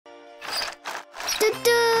Toot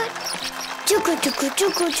toot. Chuku chuku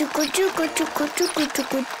chuku chuku chuku chuku chuku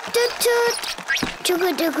chuku. Toot toot. Chuku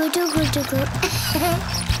chuku chuku chuku.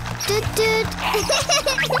 Toot toot.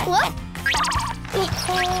 What?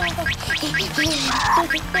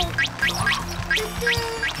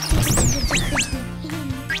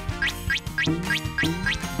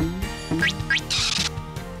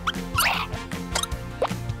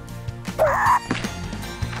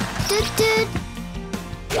 Toot toot.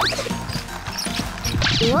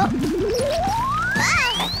 Whoa.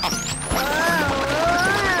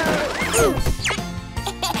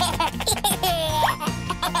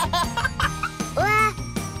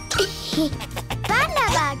 Panda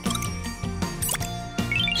bug.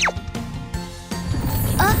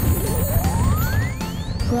 Oh.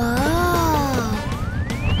 Wow.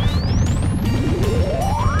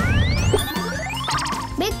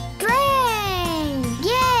 Big train.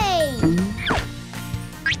 Yay.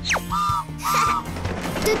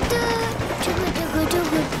 Toot toot. Chuku chuku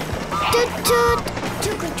chuku. Toot toot.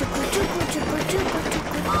 Chuku chuku chuku chuku chuku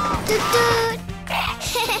chuku. Toot toot.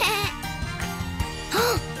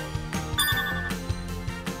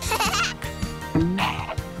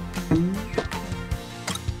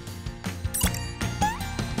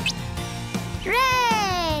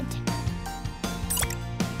 Red.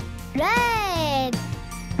 Red.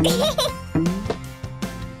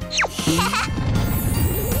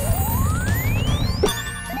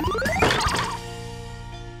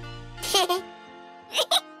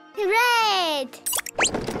 Red.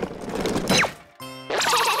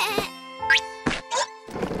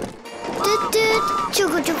 Toot toot.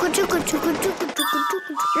 Chuku chuku chuku chuku chuku chuku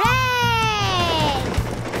chuku. Red.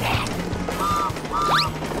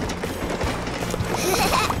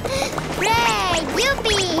 Red.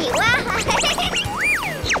 Yippee. Wow.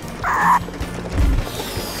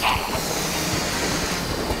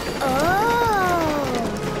 Oh.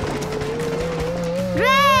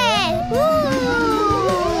 Red. Woo.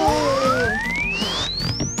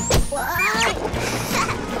 Wow.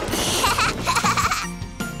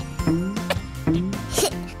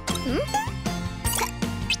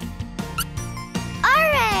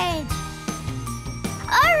 Orange.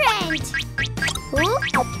 Orange. Ooh.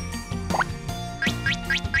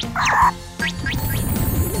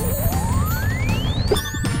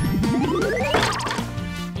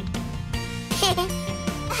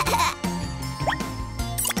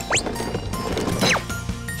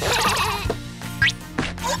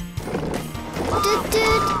 Toot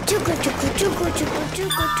toot. Chuku chuku chuku chuku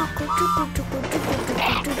chuku chuku chuku chuku chuku chuku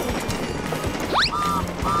chuku.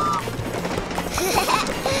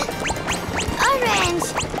 Orange.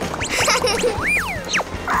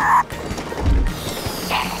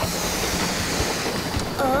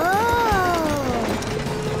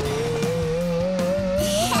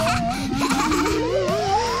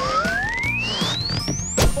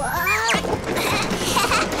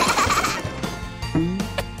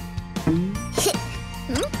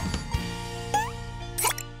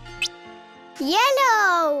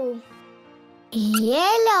 Yellow.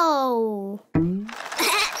 Yellow.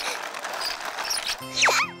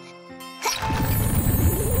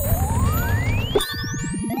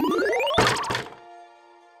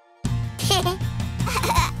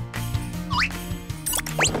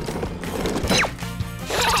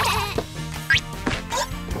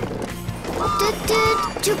 Toot toot.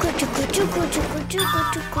 Chuku chuku chuku chuku chuku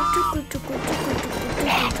chuku chuku chuku chuku chuku.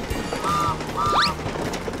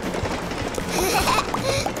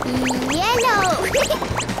 Yellow.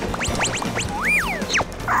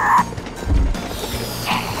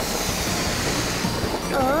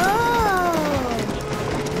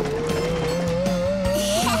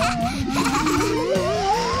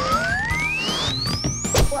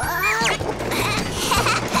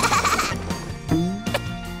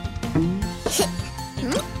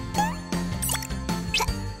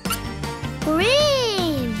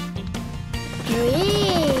 Green.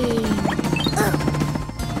 Green.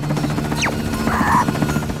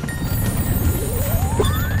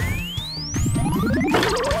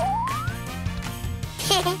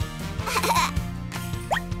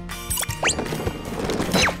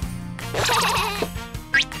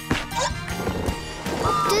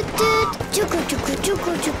 Chuku chuku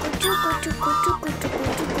chuku chuku chuku chuku chuku chuku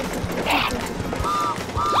chuku.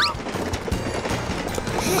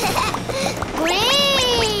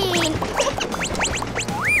 Green.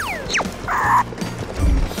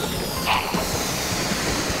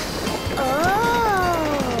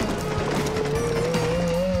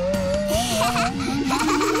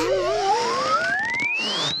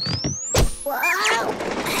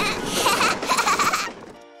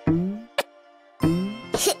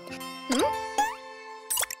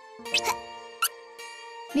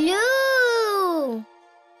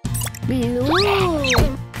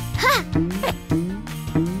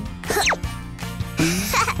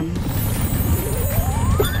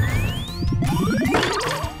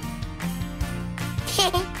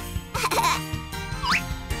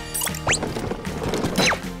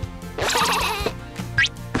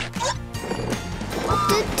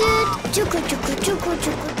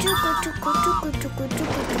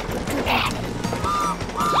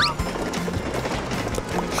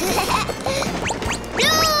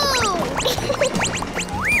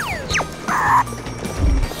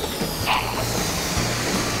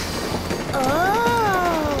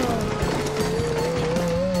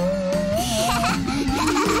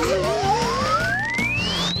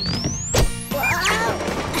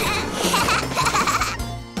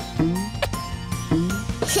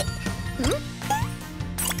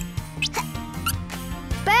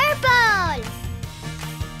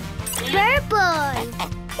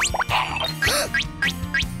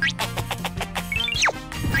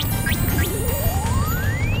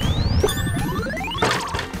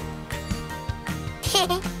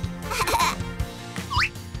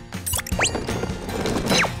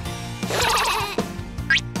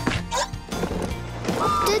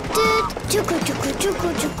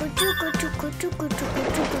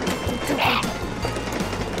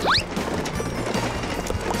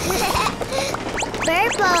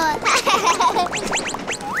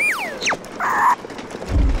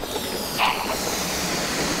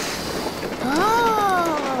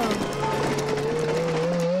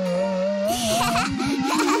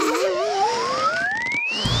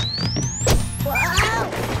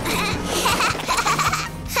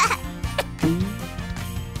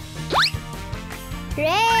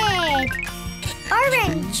 Red,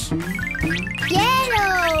 orange,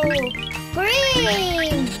 yellow,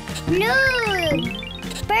 green, blue,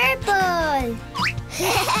 purple.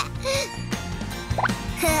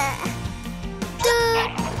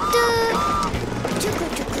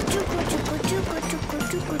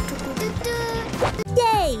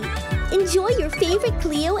 Yay! Enjoy your favorite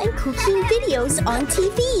Cleo and Cuquín videos on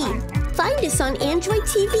TV. Find us on Android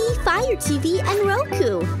TV, Fire TV, and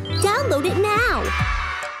Roku. Download it now.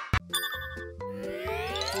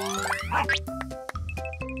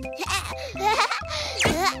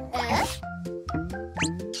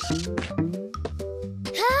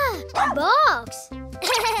 Box.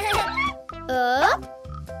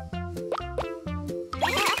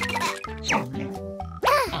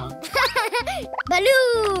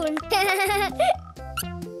 Balloon.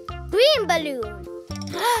 Green balloon.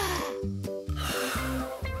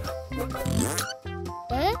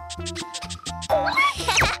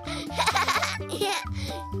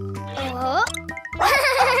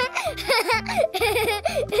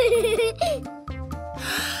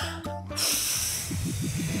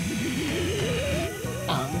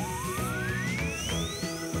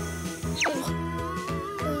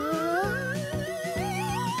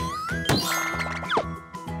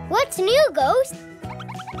 What's new, Ghost?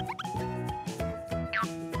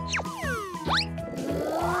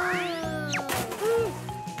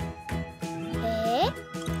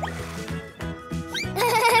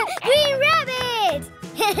 Green rabbit!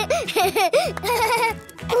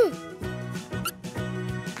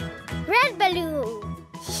 Red balloon!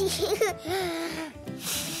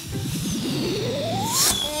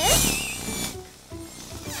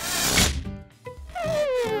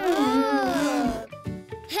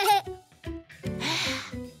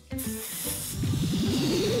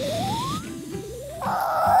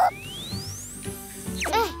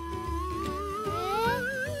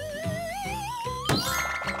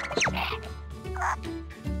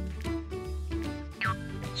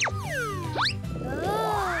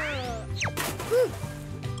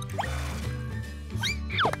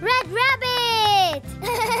 Red rabbit!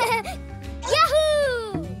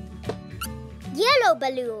 Yahoo! Yellow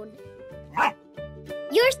balloon.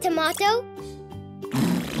 Yours, Tomato.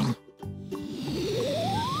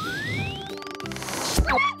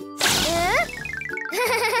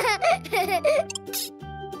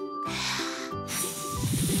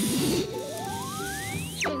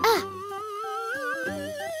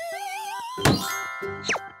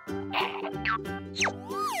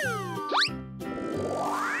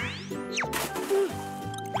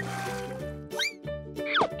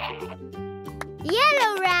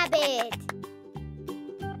 Yellow rabbit.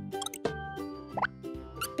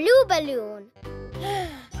 Blue balloon.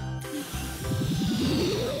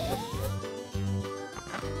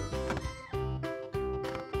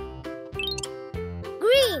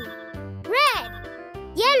 Green, red,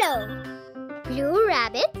 yellow. Blue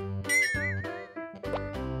rabbit.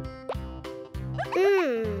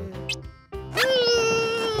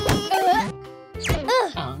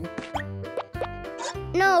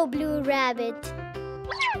 No blue rabbit.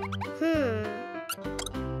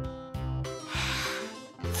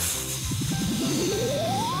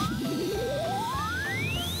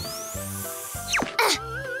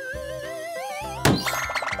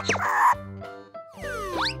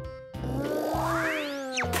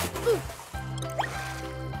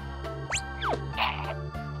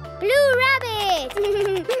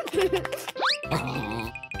 Pink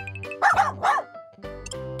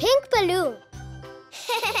balloon.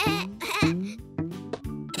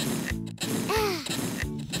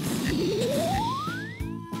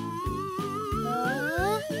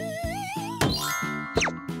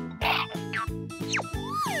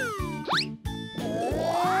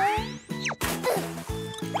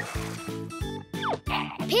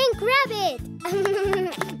 Pink rabbit.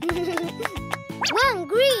 1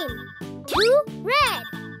 green, 2 red,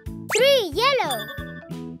 3 yellow,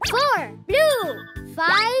 4 blue,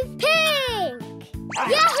 5 pink.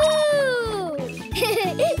 Yahoo!